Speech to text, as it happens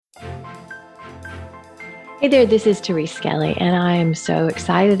Hey there, this is Therese Skelly, and I am so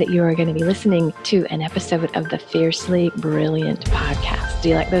excited that you are going to be listening to an episode of the Fiercely Brilliant podcast. Do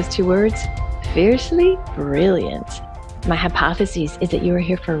you like those two words? Fiercely Brilliant. My hypothesis is that you are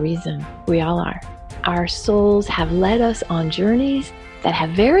here for a reason. We all are. Our souls have led us on journeys that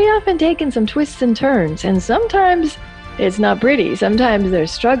have very often taken some twists and turns, and sometimes it's not pretty. Sometimes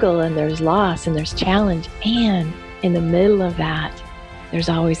there's struggle and there's loss and there's challenge, and in the middle of that, there's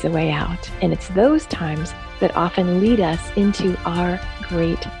always a way out. And it's those times that often lead us into our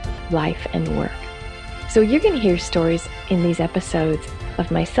great life and work. So you're going to hear stories in these episodes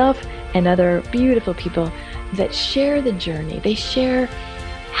of myself and other beautiful people that share the journey. They share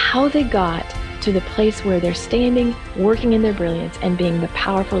how they got to the place where they're standing, working in their brilliance, and being the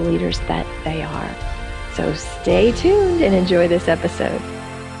powerful leaders that they are. So stay tuned and enjoy this episode.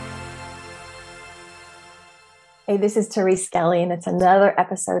 Hey, this is Therese Skelly, and it's another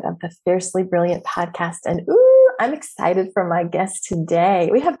episode of the Fiercely Brilliant podcast. And I'm excited for my guest today.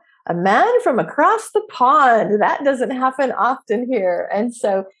 We have a man from across the pond. That doesn't happen often here. And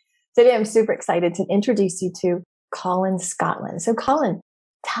so today I'm super excited to introduce you to Colin Scotland. So Colin,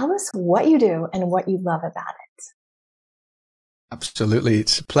 tell us what you do and what you love about it. Absolutely.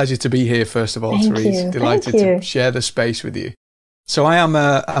 It's a pleasure to be here, first of all, Thank Therese. you. Delighted to share the space with you. So I am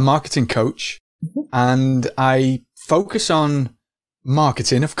a marketing coach, and I focus on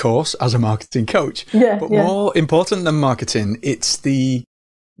marketing, of course, as a marketing coach. But more important than marketing, it's the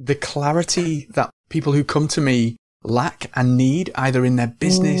clarity that people who come to me lack and need, either in their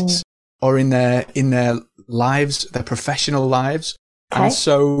business or in their lives, their professional lives. Okay. And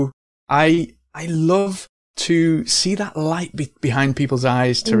so I love to see that light behind people's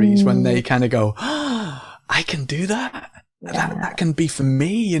eyes, Therese, when they kind of go, I can do that. Yeah. That can be for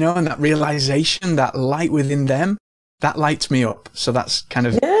me, and that realization, that light within them, that lights me up. So that's kind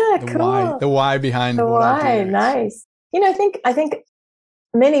of the why behind what I do. Nice. I think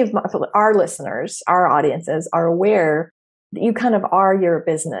many of our listeners, our audiences are aware that you kind of are your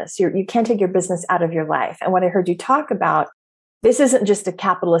business. You can't take your business out of your life. And what I heard you talk about, this isn't just a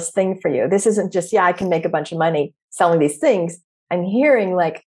capitalist thing for you. This isn't just, I can make a bunch of money selling these things. I'm hearing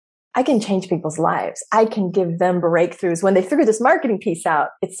I can change people's lives. I can give them breakthroughs when they figure this marketing piece out.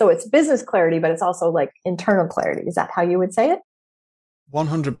 It's business clarity, but it's also internal clarity. Is that how you would say it?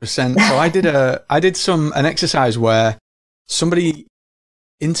 100%. So I did an exercise where somebody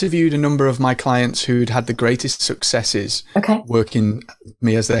interviewed a number of my clients who'd had the greatest successes working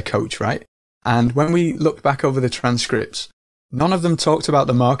me as their coach, right? And when we looked back over the transcripts, none of them talked about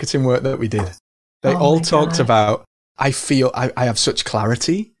the marketing work that we did. They all talked about, I feel I have such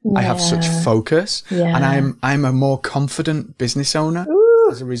clarity. Yeah. I have such focus, and I'm a more confident business owner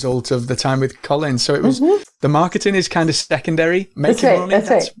as a result of the time with Colin. So it was the marketing is kind of secondary. Making money,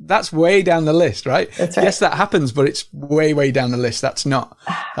 that's way down the list, right? That's right. Yes, that happens, but it's way, way down the list. That's not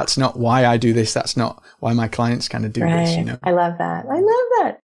why I do this. That's not why my clients kind of do this. I love that.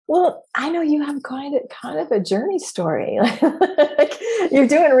 Well, I know you have kind of a journey story. You're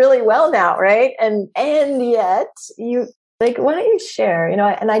doing really well now, right? And yet you why don't you share?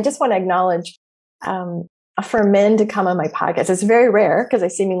 And I just want to acknowledge for men to come on my podcast. It's very rare because I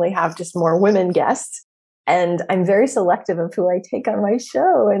seemingly have just more women guests, and I'm very selective of who I take on my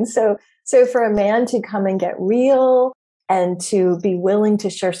show. And so for a man to come and get real and to be willing to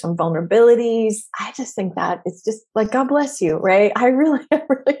share some vulnerabilities, I just think that it's just God bless you, right? I'm really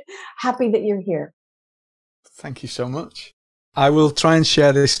happy that you're here. Thank you so much. I will try and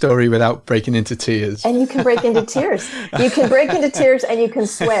share this story without breaking into tears. And you can break into tears. You can break into tears and you can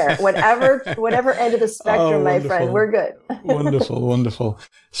swear. Whatever end of the spectrum, my friend, we're good. Wonderful.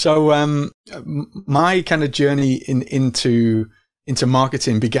 So my kind of journey into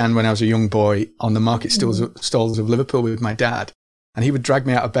marketing began when I was a young boy on the market stalls of Liverpool with my dad. And he would drag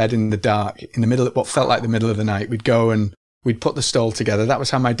me out of bed in the dark, in the middle of what felt like the middle of the night. We'd go and we'd put the stall together. That was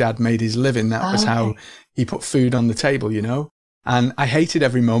how my dad made his living. That was how he put food on the table, And I hated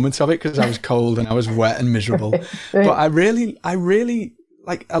every moment of it because I was cold and I was wet and miserable. Right. But I really,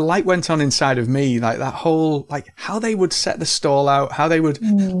 a light went on inside of me, that whole, how they would set the stall out, how they would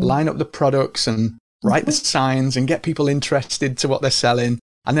line up the products and write the signs and get people interested to what they're selling,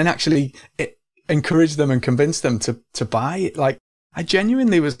 and then actually encourage them and convince them to buy it. I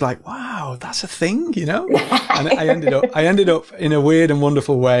genuinely was wow, that's a thing, And I ended up in a weird and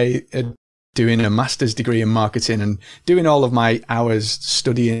wonderful way doing a master's degree in marketing and doing all of my hours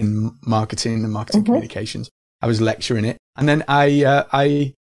studying marketing and marketing communications. I was lecturing it. And then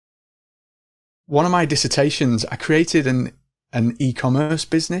one of my dissertations, I created an e-commerce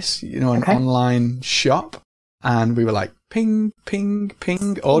business, an online shop. And we were like, ping, ping,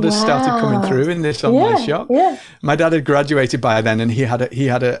 ping. Orders started coming through in this online shop. Yeah. My dad had graduated by then, and he had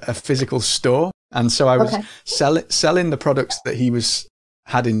a physical store. And so I was selling the products that he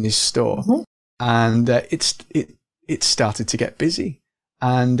had in his store. And it started to get busy.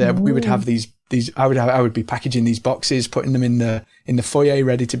 And we would have these I would be packaging these boxes, putting them in the foyer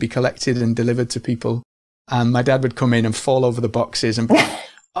ready to be collected and delivered to people. And my dad would come in and fall over the boxes and be like,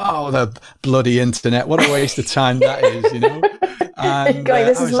 oh, the bloody internet. What a waste of time that is, you know? And, going,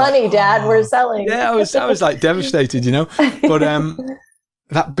 this is money, like, Dad, we're selling. Yeah, I was like devastated, you know? But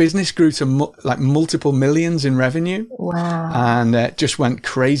that business grew to multiple millions in revenue. Wow. And it just went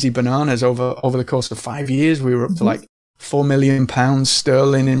crazy bananas over the course of 5 years. We were up to like £4 million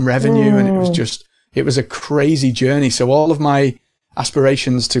sterling in revenue. And it was a crazy journey. So all of my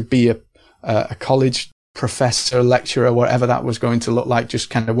aspirations to be a college professor, lecturer, whatever that was going to look like, just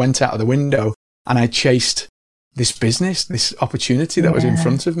kind of went out of the window, and I chased this business, this opportunity that was in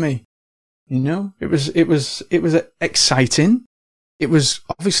front of me. You know, it was exciting. It was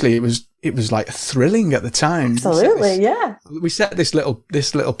like thrilling at the time. Absolutely. We set this little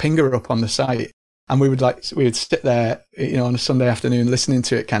pinger up on the site, and we would sit there, you know, on a Sunday afternoon listening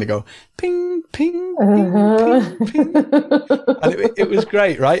to it kind of go ping, ping, ping, ping, ping. And it was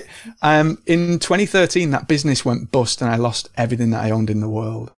great, right? In 2013, that business went bust, and I lost everything that I owned in the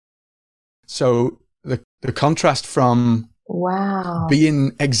world. So the contrast from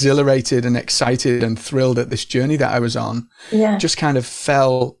being exhilarated and excited and thrilled at this journey that I was on just kind of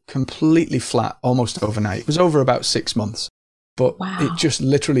fell completely flat almost overnight. It was over about 6 months, but it just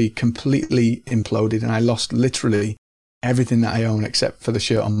literally completely imploded, and I lost literally everything that I own except for the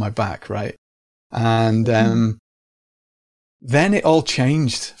shirt on my back, right? And then it all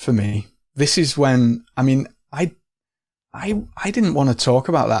changed for me. This is when, I mean, I didn't want to talk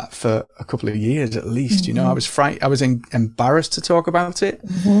about that for a couple of years at least. You know, I was embarrassed to talk about it.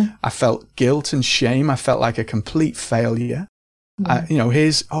 I felt guilt and shame. I felt like a complete failure. You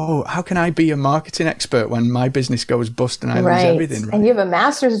know, how can I be a marketing expert when my business goes bust and I lose everything? Right? And you have a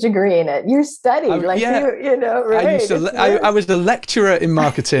master's degree in it. You studied, you know, right? I was a lecturer in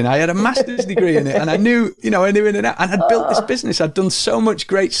marketing. I had a master's degree in it, and I knew in and out, and I'd built this business. I'd done so much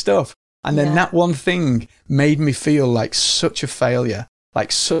great stuff. And then that one thing made me feel like such a failure,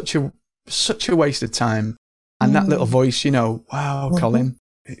 like such a waste of time. And that little voice, you know, wow, Colin,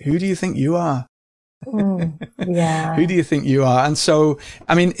 who do you think you are? Who do you think you are? And so,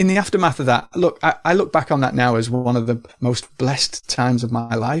 I mean, in the aftermath of that, look, I look back on that now as one of the most blessed times of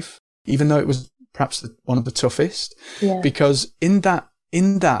my life, even though it was perhaps one of the toughest, because in that,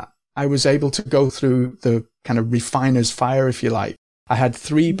 I was able to go through the kind of refiner's fire, if you like. I had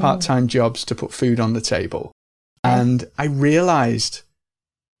 3 part-time jobs to put food on the table. And I realized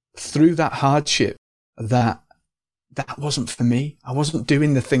through that hardship that wasn't for me. I wasn't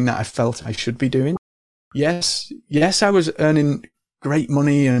doing the thing that I felt I should be doing. Yes, I was earning great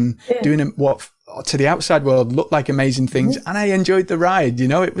money and doing what to the outside world looked like amazing things. And I enjoyed the ride, you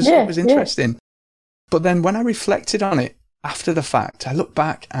know, it was interesting. But then when I reflected on it after the fact, I look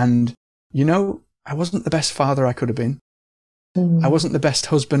back and, you know, I wasn't the best father I could have been. I wasn't the best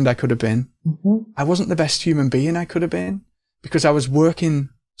husband I could have been. I wasn't the best human being I could have been, because I was working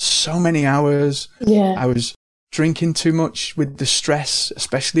so many hours. I was drinking too much with the stress,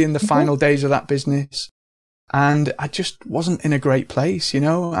 especially in the final days of that business. And I just wasn't in a great place, you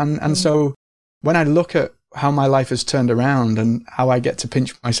know? And so when I look at how my life has turned around and how I get to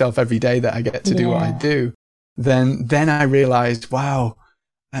pinch myself every day that I get to do what I do, then I realized, wow,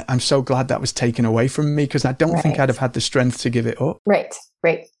 I'm so glad that was taken away from me, because I don't think I'd have had the strength to give it up. Right.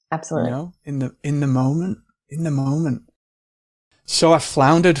 Absolutely. You know, in the moment. So I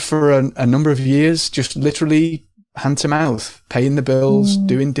floundered for a number of years, just literally hand to mouth, paying the bills,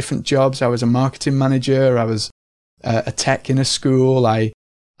 doing different jobs. I was a marketing manager. I was a tech in a school.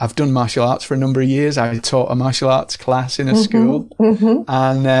 I've done martial arts for a number of years. I taught a martial arts class in a school.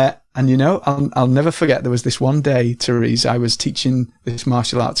 And you know, I'll never forget, there was this one day, Therese, I was teaching this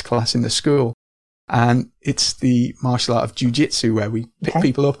martial arts class in the school, and it's the martial art of jiu-jitsu, where we pick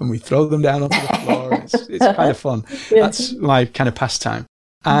people up and we throw them down onto the floor. It's kind of fun. That's my kind of pastime.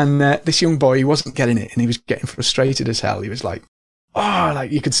 And this young boy, he wasn't getting it, and he was getting frustrated as hell. He was like, oh,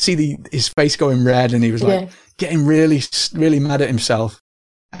 like you could see his face going red, and he was like getting really, really mad at himself.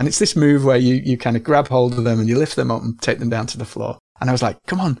 And it's this move where you kind of grab hold of them and you lift them up and take them down to the floor. And I was like,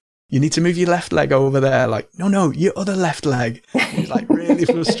 come on, you need to move your left leg over there. Like, no, your other left leg. And he's like really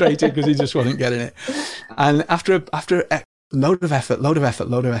frustrated because he just wasn't getting it. And after a load of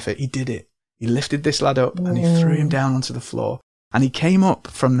effort, he did it. He lifted this lad up and he threw him down onto the floor. And he came up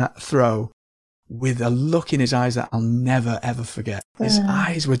from that throw with a look in his eyes that I'll never, ever forget. His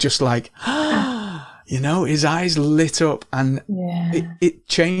eyes were just like, his eyes lit up, and it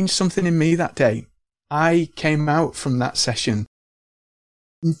changed something in me that day. I came out from that session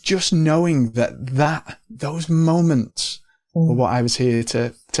just knowing that those moments were what I was here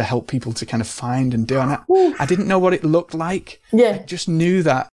to help people to kind of find and do. And I didn't know what it looked like. Yeah. I just knew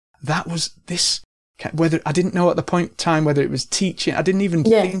that was this, whether I didn't know at the point in time whether it was teaching. I didn't even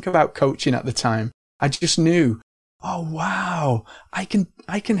think about coaching at the time. I just knew, oh wow, I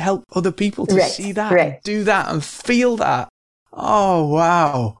can help other people to see that and do that and feel that. Oh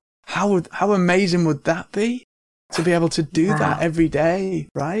wow. How amazing would that be to be able to do that every day,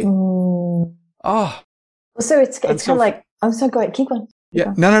 right? Oh. So it's kind of like, I'm so good. Keep going.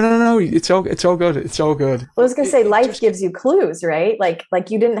 Yeah. No. It's all good. It's all good. I was going to say, life gives you clues, right? Like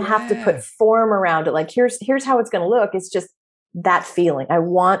you didn't have to put form around it. Like here's how it's going to look. It's just that feeling. I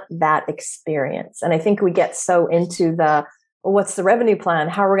want that experience. And I think we get so into what's the revenue plan?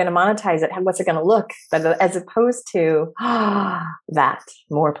 How are we going to monetize it? What's it going to look? But as opposed to that,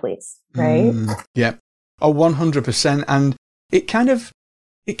 more please, right? Yeah. Oh, 100%. And it kind of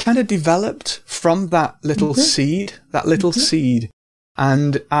developed from that little seed,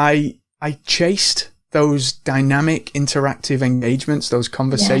 And I chased those dynamic, interactive engagements, those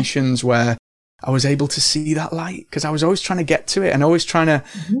conversations where I was able to see that light, because I was always trying to get to it and always trying to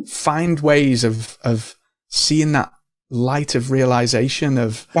find ways of seeing that light of realization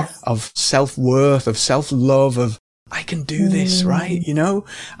of self-worth, of self-love, of I can do this, right?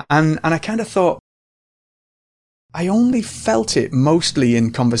 And I kind of thought, I only felt it mostly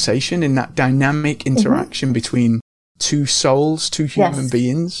in conversation, in that dynamic interaction between two souls, two human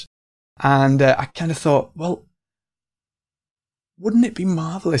beings. And I kind of thought, well, wouldn't it be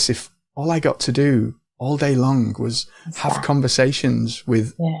marvelous if all I got to do all day long was have conversations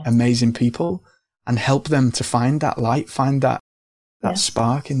with amazing people and help them to find that light, find that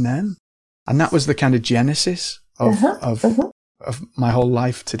spark in them? And that was the kind of genesis of my whole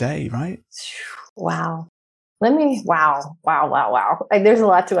life today, right? Wow. Wow. There's a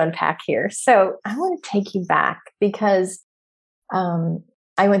lot to unpack here. So I want to take you back because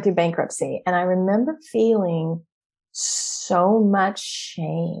I went through bankruptcy and I remember feeling so much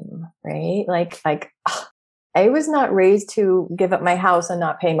shame, right? Like I was not raised to give up my house and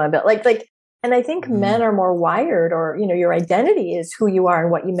not pay my bill. And I think men are more wired, or, your identity is who you are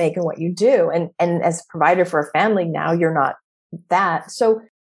and what you make and what you do. And as a provider for a family now, you're not that. So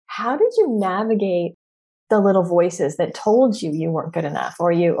how did you navigate the little voices that told you weren't good enough,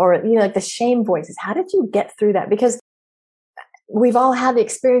 or like the shame voices? How did you get through that? Because we've all had the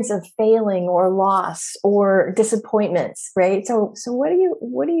experience of failing or loss or disappointments, right? So what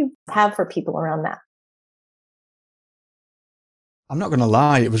do you have for people around that? I'm not going to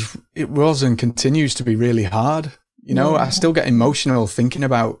lie. It was and continues to be really hard. I still get emotional thinking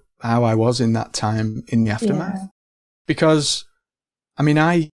about how I was in that time in the aftermath, because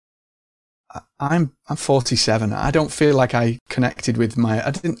I'm 47. I don't feel like I connected with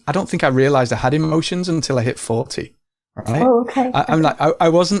I don't think I realized I had emotions until I hit 40. Right? Oh, okay. I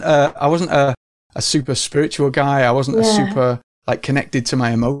wasn't a super spiritual guy. I wasn't a super connected to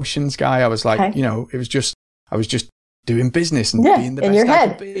my emotions guy. I was I was just doing business and being the best I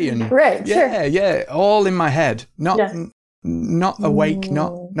could be. And all in my head, not awake,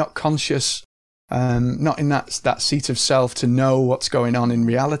 not conscious, not in that seat of self to know what's going on in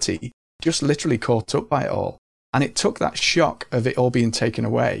reality. Just literally caught up by it all. And it took that shock of it all being taken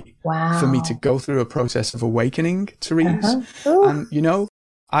away for me to go through a process of awakening, Therese. And,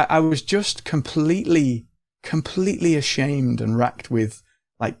 I was just completely ashamed and racked with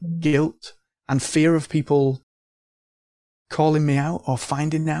guilt and fear of people calling me out or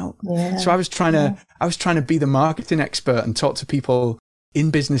finding out. So I was trying to be the marketing expert and talk to people in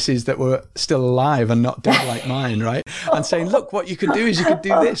businesses that were still alive and not dead like mine, right? And saying, look, what you could do is you could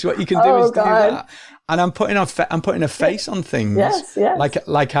do this. What you can do is do that. And I'm putting a face on things, like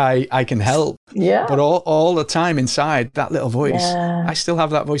I can help. Yeah. But all the time inside that little voice, I still have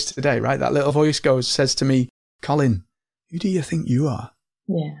that voice today, right? That little voice says to me, Colin, who do you think you are?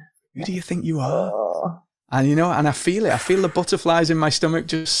 Yeah. Who do you think you are? Oh. And and I feel it. I feel the butterflies in my stomach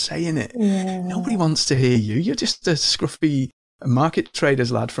just saying it. Yeah. Nobody wants to hear you. You're just a scruffy market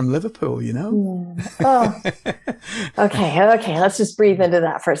traders lad from Liverpool, Yeah. Oh. Okay. Let's just breathe into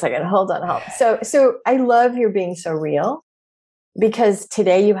that for a second. Hold on. So I love your being so real, because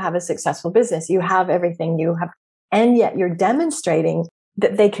today you have a successful business. You have everything you have, and yet you're demonstrating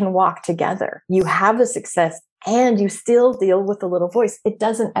that they can walk together. You have the success and you still deal with the little voice. It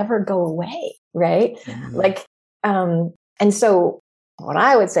doesn't ever go away, right? Mm-hmm. And so what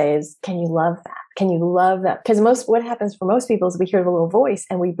I would say is, can you love that? can you love that? Because what happens for most people is we hear the little voice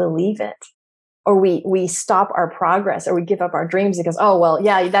and we believe it, or we stop our progress, or we give up our dreams because, oh, well,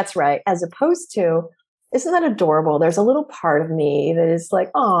 yeah, that's right. As opposed to, isn't that adorable? There's a little part of me that is like,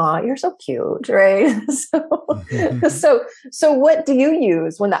 oh, you're so cute, right? So what do you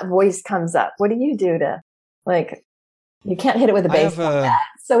use when that voice comes up? What do you do to, like, you can't hit it with a baseball bat.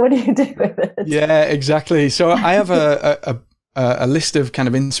 So what do you do with it? Yeah, exactly. So I have a list of kind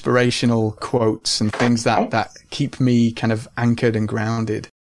of inspirational quotes and things that keep me kind of anchored and grounded.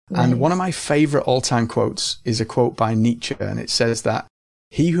 Nice. And one of my favorite all-time quotes is a quote by Nietzsche, and it says that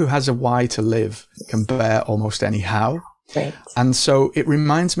he who has a why to live can bear almost any how. Right. And so it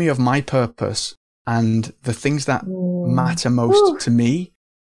reminds me of my purpose and the things that matter most to me.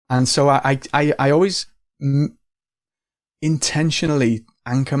 And so I always intentionally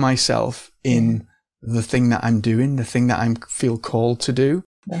anchor myself in the thing that I'm doing, the thing that I feel called to do,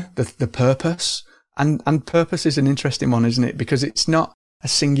 the purpose. And purpose is an interesting one, isn't it? Because it's not a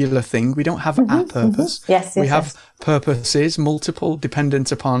singular thing. We don't have a purpose. Yes, we have purposes, multiple,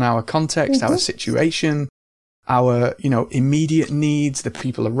 dependent upon our context, our situation, our, immediate needs, the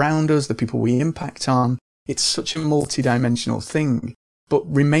people around us, the people we impact on. It's such a multidimensional thing. But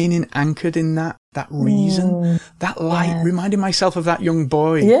remaining anchored in that reason, that light, reminding myself of that young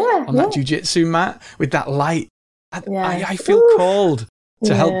boy on that jiu-jitsu mat with that light. I feel called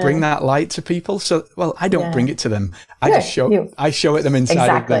to help bring that light to people. So, I don't bring it to them. I just show it them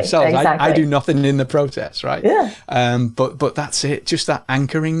inside of themselves. Exactly. I do nothing in the process, right? Yeah. But that's it. Just that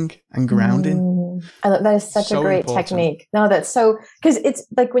anchoring and grounding. That is such a great technique. No, that's so, because it's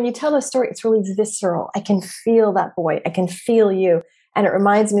like when you tell a story, it's really visceral. I can feel that boy. I can feel you. And it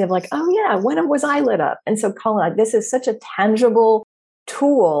reminds me of like, oh yeah, when was I lit up? And so Colin, this is such a tangible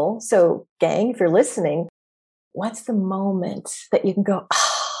tool. So gang, if you're listening, what's the moment that you can go,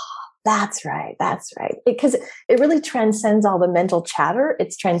 that's right. That's right. Because it really transcends all the mental chatter.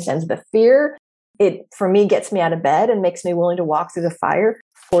 It transcends the fear. It, for me, gets me out of bed and makes me willing to walk through the fire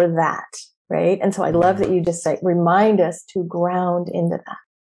for that. Right. And so I love that you just remind us to ground into that.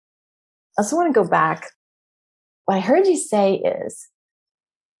 I also want to go back. What I heard you say is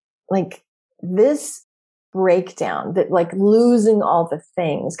like this breakdown, that like losing all the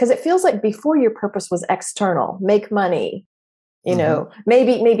things, because it feels like before your purpose was external, make money,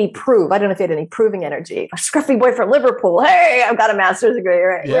 maybe prove. I don't know if you had any proving energy. A scruffy boy from Liverpool. Hey, I've got a master's degree.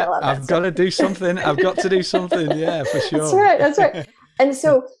 Right? Yeah, I've got to do something. I've got to do something. Yeah, for sure. That's right. And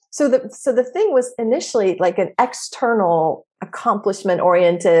so the thing was initially like an external accomplishment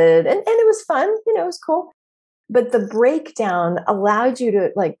oriented, and it was fun. It was cool. But the breakdown allowed you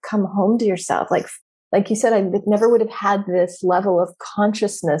to like come home to yourself. Like you said, I never would have had this level of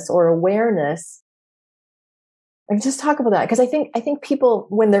consciousness or awareness. Like just talk about that. Because I think people,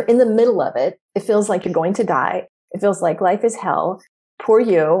 when they're in the middle of it, it feels like you're going to die. It feels like life is hell. Poor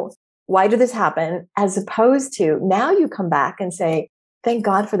you. Why did this happen? As opposed to now you come back and say, thank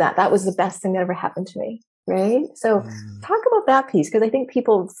God for that. That was the best thing that ever happened to me. Right? So talk about that piece, because I think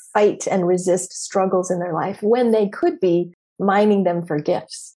people fight and resist struggles in their life when they could be mining them for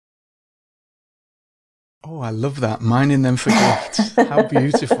gifts. Oh, I love that. Mining them for gifts. How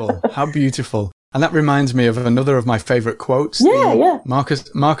beautiful. How beautiful. And that reminds me of another of my favorite quotes.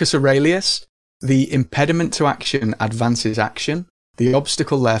 Marcus Aurelius, the impediment to action advances action. The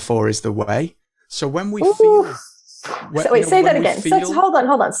obstacle, therefore, is the way. So when we feel... say that again. Hold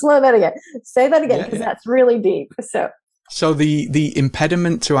on. Slow that again. Say that again, because that's really deep. So the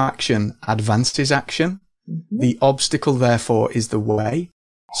impediment to action advances action. The obstacle, therefore, is the way.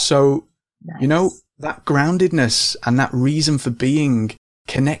 So, that groundedness and that reason for being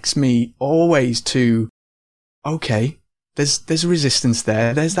connects me always to, okay, there's resistance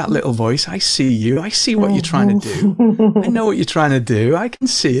there. There's that little voice. I see you. I see what you're trying to do. I know what you're trying to do. I can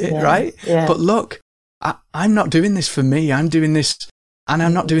see it, right? Yeah. But look, I'm not doing this for me. I'm doing this, and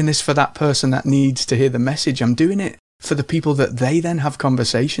I'm not doing this for that person that needs to hear the message. I'm doing it for the people that they then have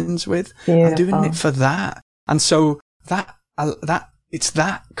conversations with. Beautiful. I'm doing it for that. And so that it's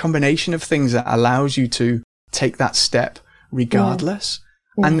that combination of things that allows you to take that step regardless.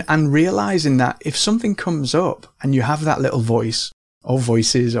 And realizing that if something comes up and you have that little voice or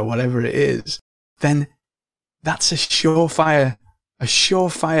voices or whatever it is, then that's a surefire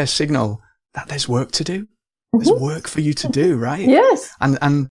signal that there's work to do. There's work for you to do, right? Yes.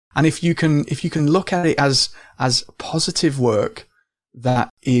 And if you can look at it as positive work that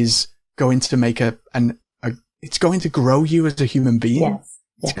is going to make it's going to grow you as a human being. Yes.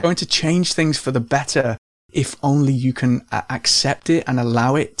 It's going to change things for the better if only you can accept it and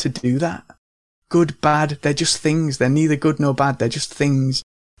allow it to do that. Good, bad, they're just things. They're neither good nor bad. They're just things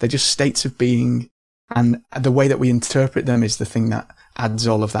They're just states of being. And the way that we interpret them is the thing that adds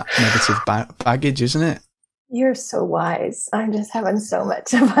all of that negative baggage, isn't it? You're so wise. I'm just having so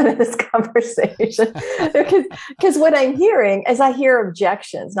much fun in this conversation because what I'm hearing is I hear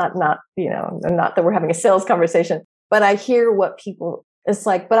objections, not that we're having a sales conversation, but I hear what people, it's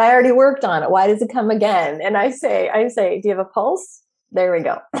like, but I already worked on it. Why does it come again? And I say, do you have a pulse? There we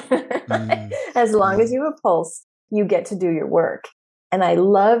go. As long as you have a pulse, you get to do your work. And I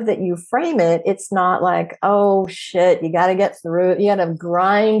love that you frame it. It's not like, oh shit, you got to get through it. You got to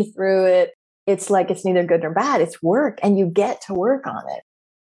grind through it. It's like, it's neither good nor bad. It's work and you get to work on it.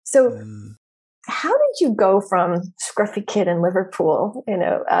 So how did you go from scruffy kid in Liverpool,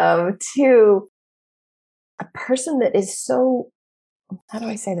 to a person that is so, how do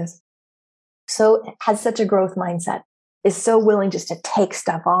I say this? So has such a growth mindset, is so willing just to take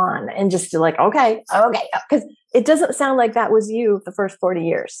stuff on and just to like, okay. Because it doesn't sound like that was you the first 40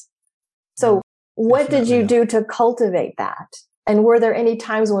 years. So what did you do to cultivate that? And were there any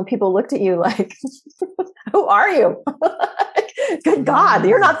times when people looked at you like, who are you? Good God,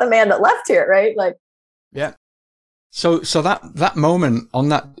 you're not the man that left here, right? Like, yeah. So that moment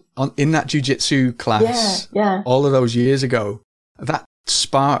in that jiu-jitsu class, all of those years ago, that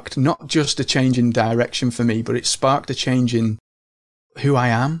sparked not just a change in direction for me, but it sparked a change in who I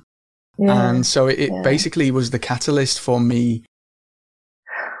am. Yeah. And so it basically was the catalyst for me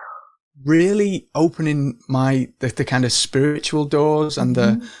really opening the kind of spiritual doors and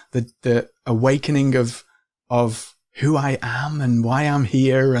the awakening of who I am and why I'm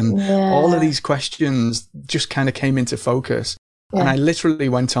here, and all of these questions just kind of came into focus. And I literally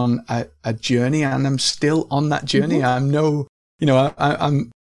went on a journey, and I'm still on that journey. I'm not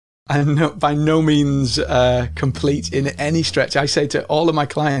by no means complete in any stretch. I say to all of my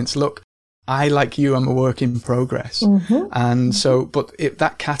clients, look, I, like you, I'm a work in progress. And so, but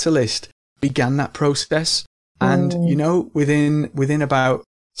that catalyst began that process. And, within about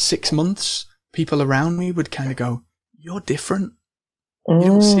 6 months, people around me would kind of go, you're different. You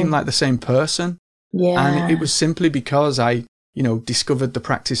don't seem like the same person. Yeah. And it was simply because I, discovered the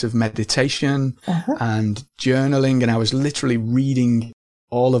practice of meditation and journaling. And I was literally reading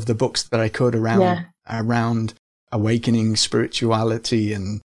all of the books that I could around awakening spirituality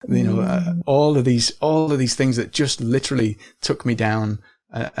and, all of these things that just literally took me down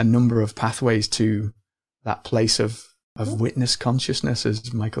a number of pathways to that place of witness consciousness,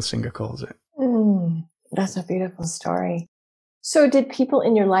 as Michael Singer calls it. That's a beautiful story. So did people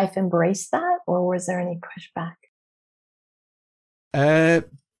in your life embrace that, or was there any pushback? A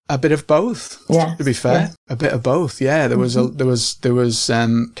bit of both. Yeah. To be fair, a bit of both. Yeah, there was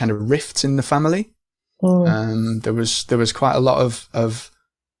kind of rifts in the family. There was quite a lot of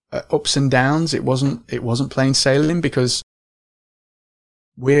ups and downs. It wasn't plain sailing because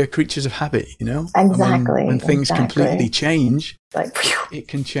we're creatures of habit, Exactly. When things completely change, it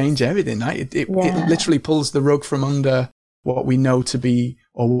can change everything. Right? It literally pulls the rug from under what we know to be,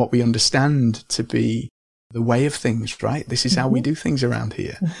 or what we understand to be, the way of things. Right? This is how we do things around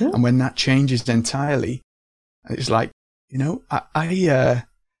here. And when that changes entirely, it's like, I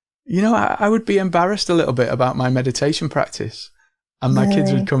would be embarrassed a little bit about my meditation practice. And my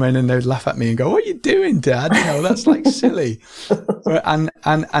kids would come in and they'd laugh at me and go, "What are you doing, Dad? That's like silly." And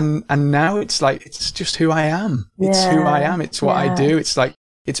now it's like, it's just who I am. It's who I am. It's what I do. It's like,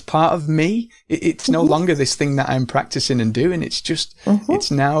 it's part of me. It's no longer this thing that I'm practicing and doing. It's just,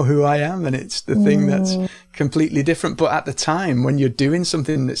 it's now who I am. And it's the thing that's completely different. But at the time when you're doing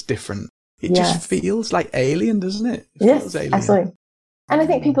something that's different, it just feels like alien, doesn't it? Yes, absolutely. And I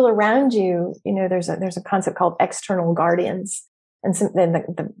think people around you, there's a concept called external guardians. And so then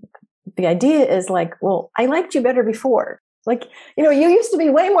the idea is like, well, I liked you better before. Like, you used to be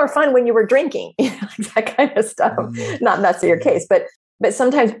way more fun when you were drinking, like that kind of stuff. Not that's your case, but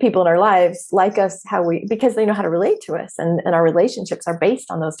sometimes people in our lives like us because they know how to relate to us, and our relationships are based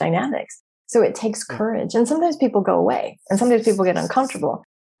on those dynamics. So it takes courage, and sometimes people go away, and sometimes people get uncomfortable.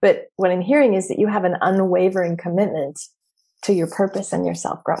 But what I'm hearing is that you have an unwavering commitment to your purpose and your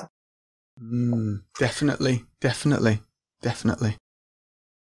self-growth. Definitely.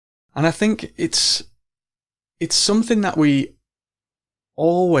 And I think it's something that we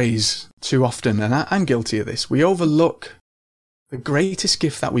always, too often, and I'm guilty of this, we overlook the greatest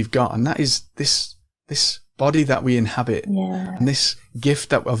gift that we've got, and that is this body that we inhabit, and this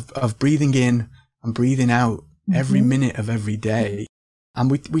gift of breathing in and breathing out every minute of every day. And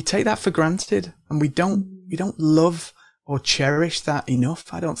we take that for granted, and we don't love or cherish that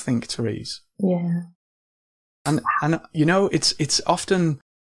enough, I don't think, Therese. Yeah. And it's often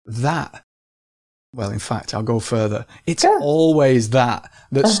that Well, in fact, I'll go further. It's always that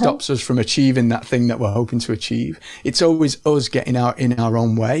stops us from achieving that thing that we're hoping to achieve. It's always us getting out in our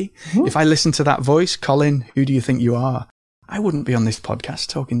own way. Mm-hmm. If I listen to that voice, Colin, who do you think you are? I wouldn't be on this podcast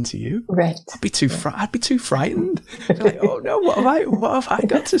talking to you. Right. I'd be too frightened. Like, oh no, what have I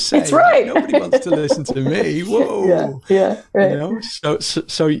got to say? It's right. Nobody wants to listen to me. Whoa. Yeah. Right. You know, so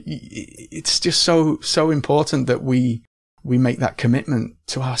it's just so important that we make that commitment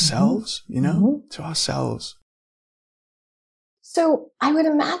to ourselves, you know, to ourselves. So I would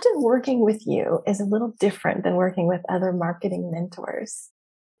imagine working with you is a little different than working with other marketing mentors.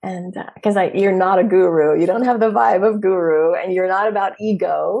 And because you're not a guru, you don't have the vibe of guru, and you're not about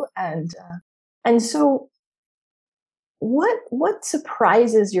ego. And so what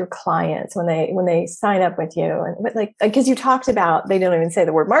surprises your clients when they sign up with you? And like, because you talked about, they don't even say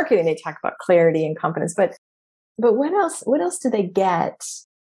the word marketing, they talk about clarity and confidence, but what else do they get?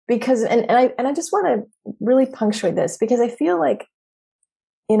 Because, and I just want to really punctuate this, because I feel like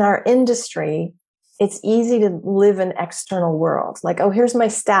in our industry, it's easy to live in external world. Like, oh, here's my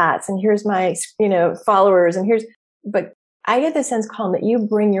stats and here's my, followers and but I get the sense, Colin, that you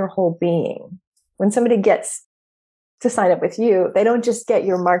bring your whole being. When somebody gets to sign up with you, they don't just get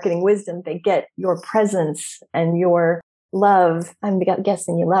your marketing wisdom, they get your presence and your love. I'm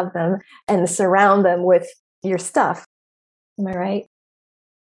guessing you love them, and surround them with your stuff. Am I right?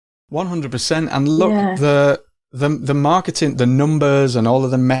 100%. And look, the marketing, the numbers and all of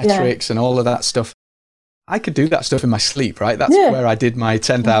the metrics and all of that stuff, I could do that stuff in my sleep, right? That's where I did my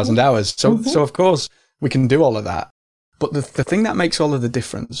 10,000 hours. So of course we can do all of that. But the thing that makes all of the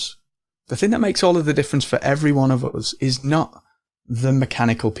difference, for every one of us is not the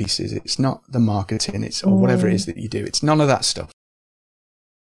mechanical pieces. It's not the marketing, or whatever it is that you do. It's none of that stuff.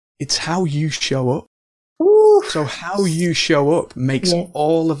 It's how you show up. Ooh. So how you show up makes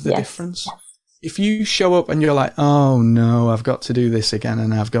all of the difference. Yes. If you show up and you're like, oh no, I've got to do this again,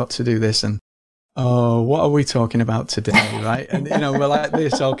 and I've got to do this, and oh, what are we talking about today, right? And we're like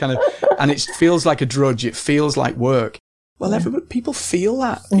this, all kind of, and it feels like a drudge. It feels like work. Well, people feel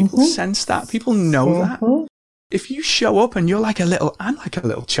that. People sense that. People know that. If you show up and I'm like a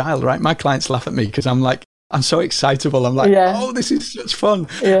little child, right? My clients laugh at me because I'm so excitable. I'm like, oh, this is such fun.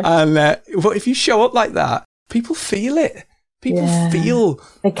 Yeah. And but if you show up like that, people feel it. People feel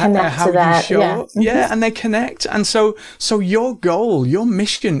they connect how to that. You show up. Yeah, and they connect. And so your goal, your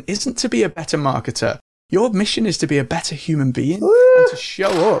mission isn't to be a better marketer. Your mission is to be a better human being. Woo! And to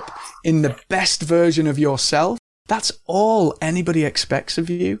show up in the best version of yourself. That's all anybody expects of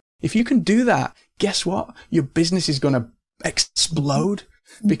you. If you can do that, guess what? Your business is going to explode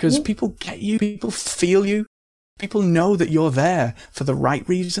because people get you, people feel you, people know that you're there for the right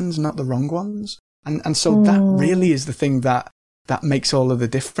reasons, not the wrong ones. And so that really is the thing that makes all of the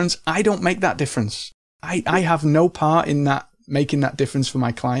difference. I don't make that difference. I have no part in that, making that difference for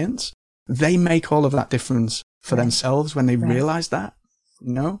my clients. They make all of that difference for themselves when they realize that,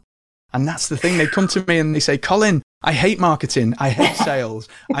 And that's the thing. They come to me and they say, Colin, I hate marketing. I hate sales.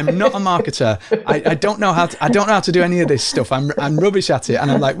 I'm not a marketer. I don't know how to do any of this stuff. I'm rubbish at it. And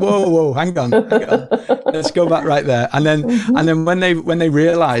I'm like, whoa, hang on. Let's go back right there. And then when they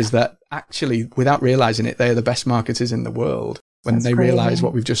realize that actually, without realizing it, they are the best marketers in the world, when they realize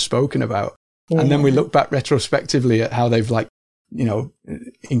what we've just spoken about. Yeah. And then we look back retrospectively at how they've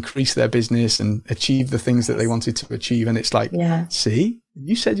increased their business and achieved the things that they wanted to achieve. And it's like, see,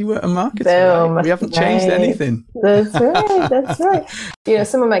 you said you weren't a marketer. Right? We haven't changed anything. That's right. That's right.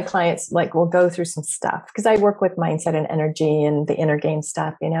 Some of my clients will go through some stuff because I work with mindset and energy and the inner game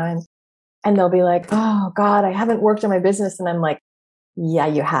stuff, and they'll be like, oh God, I haven't worked on my business. And I'm like, yeah,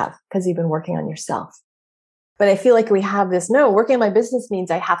 you have, because you've been working on yourself. But I feel like we have this, working on my business means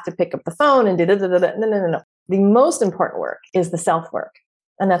I have to pick up the phone and da-da-da-da-da. No. The most important work is the self-work.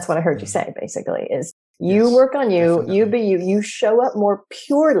 And that's what I heard you say, basically, is you work on you, definitely. You be you, you show up more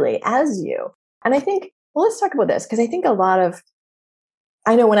purely as you. And I think, let's talk about this, because I think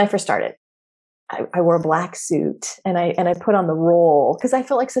I know when I first started, I wore a black suit and I put on the role because I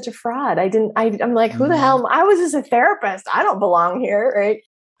felt like such a fraud. I'm like, who the hell? I was just a therapist. I don't belong here. Right.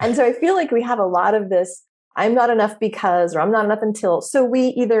 And so I feel like we have a lot of this, I'm not enough because, or I'm not enough until. So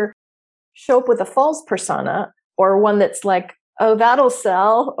we either show up with a false persona or one that's like, oh, that'll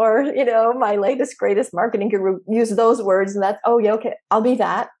sell. Or, my latest, greatest marketing guru use those words and that's, oh yeah, okay, I'll be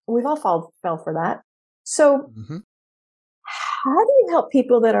that. We've all fell for that. So how do you help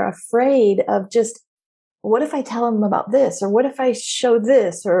people that are afraid of just, what if I tell them about this? Or what if I show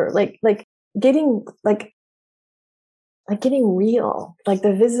this? Or getting getting real,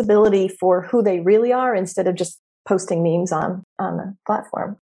 the visibility for who they really are instead of just posting memes on a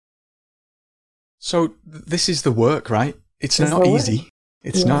platform. So this is the work, right? It's not easy.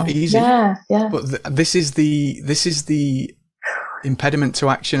 It's not easy. Yeah. But this is the impediment to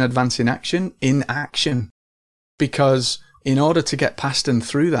action, advancing action in action. Because in order to get past and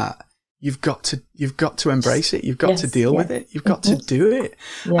through that, you've got to embrace it. You've got to deal with it. You've got to do it.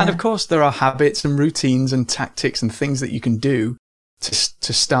 Yeah. And of course, there are habits and routines and tactics and things that you can do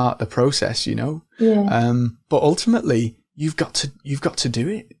to start the process, you know. Yeah. But ultimately, you've got to do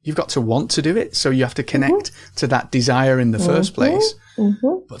it. You've got to want to do it. So you have to connect to that desire in the first place.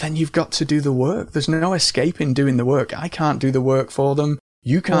 But then you've got to do the work. There's no escaping doing the work. I can't do the work for them.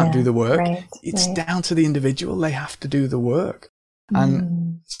 You can't do the work. Right, it's down to the individual. They have to do the work.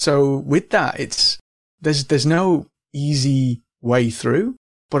 And so with that, there's no easy way through,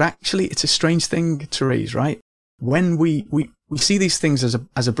 but actually it's a strange thing, Therese, right? When we see these things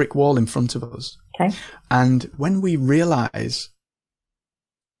as a brick wall in front of us. Okay. And when we realize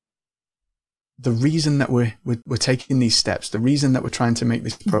the reason that we're taking these steps, the reason that we're trying to make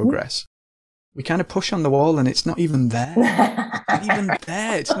this progress, we kind of push on the wall and it's not even there. Not even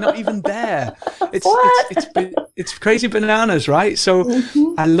there. It's not even there. It's crazy bananas, right? So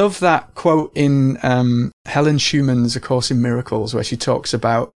I love that quote in Helen Schumann's A Course in Miracles, where she talks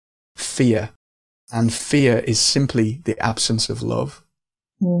about fear, and fear is simply the absence of love.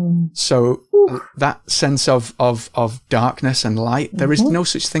 So that sense of darkness and light, there is no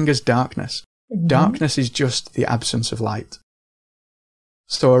such thing as darkness. Darkness is just the absence of light.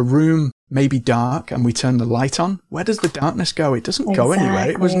 So a room may be dark and we turn the light on. Where does the darkness go? It doesn't go anywhere.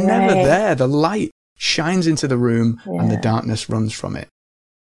 It was never there. The light shines into the room and the darkness runs from it.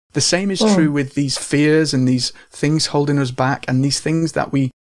 The same is true with these fears and these things holding us back and these things that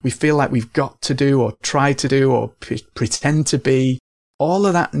we feel like we've got to do or try to do or pretend to be. All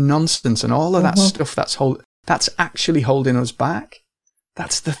of that nonsense and all of that stuff that's actually holding us back.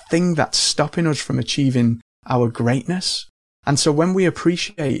 That's the thing that's stopping us from achieving our greatness. And so when we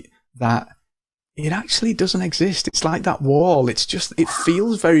appreciate that it actually doesn't exist, it's like that wall. It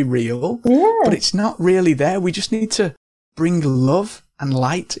feels very real, but it's not really there. We just need to bring love and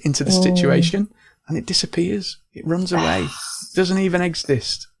light into the situation and it disappears. It runs away. It doesn't even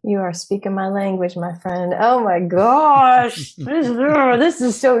exist. You are speaking my language, my friend. Oh my gosh. This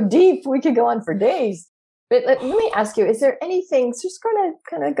is so deep. We could go on for days. But let me ask you, is there anything, so just going to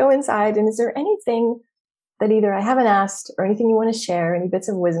kind of go inside, and is there anything that either I haven't asked or anything you want to share, any bits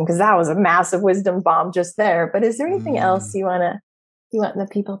of wisdom? Because that was a massive wisdom bomb just there. But is there anything else you want the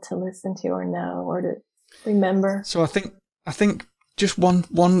people to listen to or know or to remember? So I think just one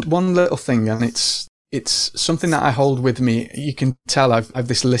little thing, and it's something that I hold with me. You can tell I've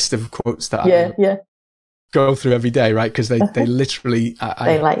this list of quotes that I go through every day, right? Because they literally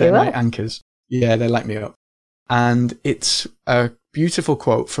they're my anchors. Yeah, they light me up. And it's a beautiful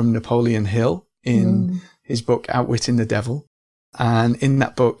quote from Napoleon Hill in his book Outwitting the Devil. And in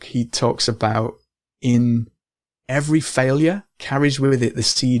that book, he talks about in every failure carries with it the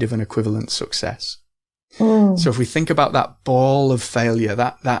seed of an equivalent success. So if we think about that ball of failure,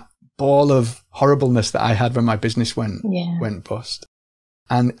 that ball of horribleness that I had when my business went bust.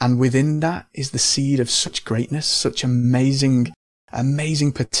 And within that is the seed of such greatness, such amazing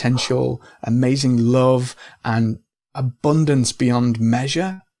potential, amazing love and abundance beyond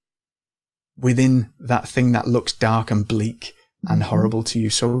measure within that thing that looks dark and bleak and horrible to you.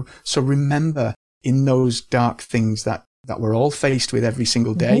 So remember in those dark things that we're all faced with every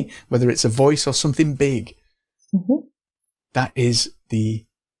single day, whether it's a voice or something big, that is the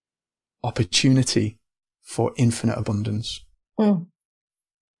opportunity for infinite abundance.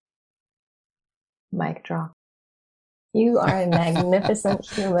 Mic drop. You are a magnificent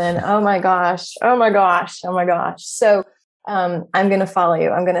human. Oh my gosh. Oh my gosh. Oh my gosh. So I'm going to follow you.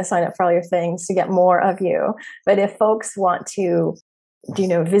 I'm going to sign up for all your things to get more of you. But if folks want to,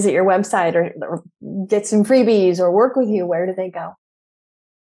 visit your website or get some freebies or work with you, where do they go?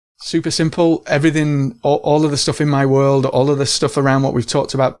 Super simple. Everything, all of the stuff in my world, all of the stuff around what we've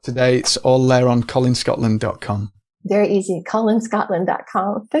talked about today, it's all there on ColinScotland.com. Very easy.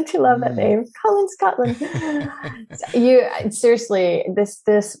 ColinScotland.com. Don't you love that name? Colin Scotland. You seriously,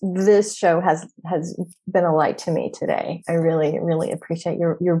 this show has been a light to me today. I really, really appreciate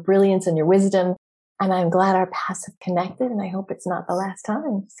your brilliance and your wisdom. And I'm glad our paths have connected, and I hope it's not the last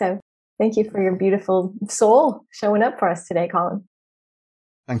time. So thank you for your beautiful soul showing up for us today, Colin.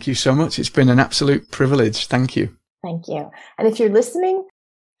 Thank you so much. It's been an absolute privilege. Thank you. Thank you. And if you're listening,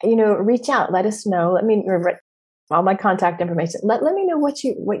 reach out. Let us know. Let me all my contact information. Let me know what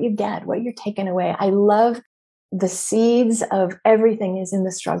you get, what you're taking away. I love the seeds of everything is in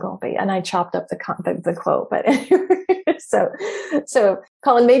the struggle. And I chopped up the quote, but anyway, so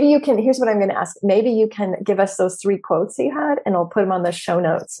Colin, maybe you can, here's what I'm going to ask. Maybe you can give us those 3 quotes you had, and I'll put them on the show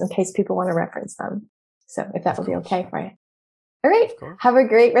notes in case people want to reference them. So if that would be okay for you. All right. Have a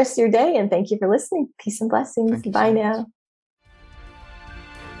great rest of your day. And thank you for listening. Peace and blessings. Bye now.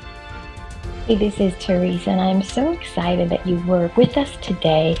 Hey, this is Teresa, and I'm so excited that you were with us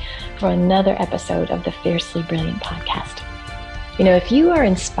today for another episode of the Fiercely Brilliant podcast. You know, if you are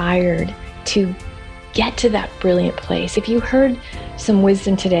inspired to get to that brilliant place, if you heard some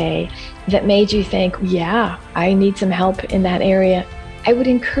wisdom today that made you think, yeah, I need some help in that area, I would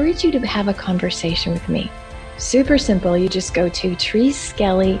encourage you to have a conversation with me. Super simple. You just go to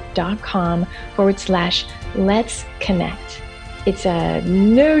tereseskelly.com/let's connect. It's a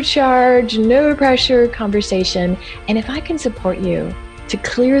no charge, no pressure conversation. And if I can support you to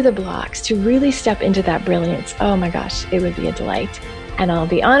clear the blocks, to really step into that brilliance, oh my gosh, it would be a delight. And I'll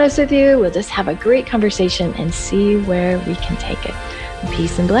be honest with you, we'll just have a great conversation and see where we can take it.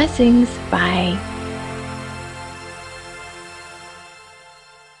 Peace and blessings. Bye.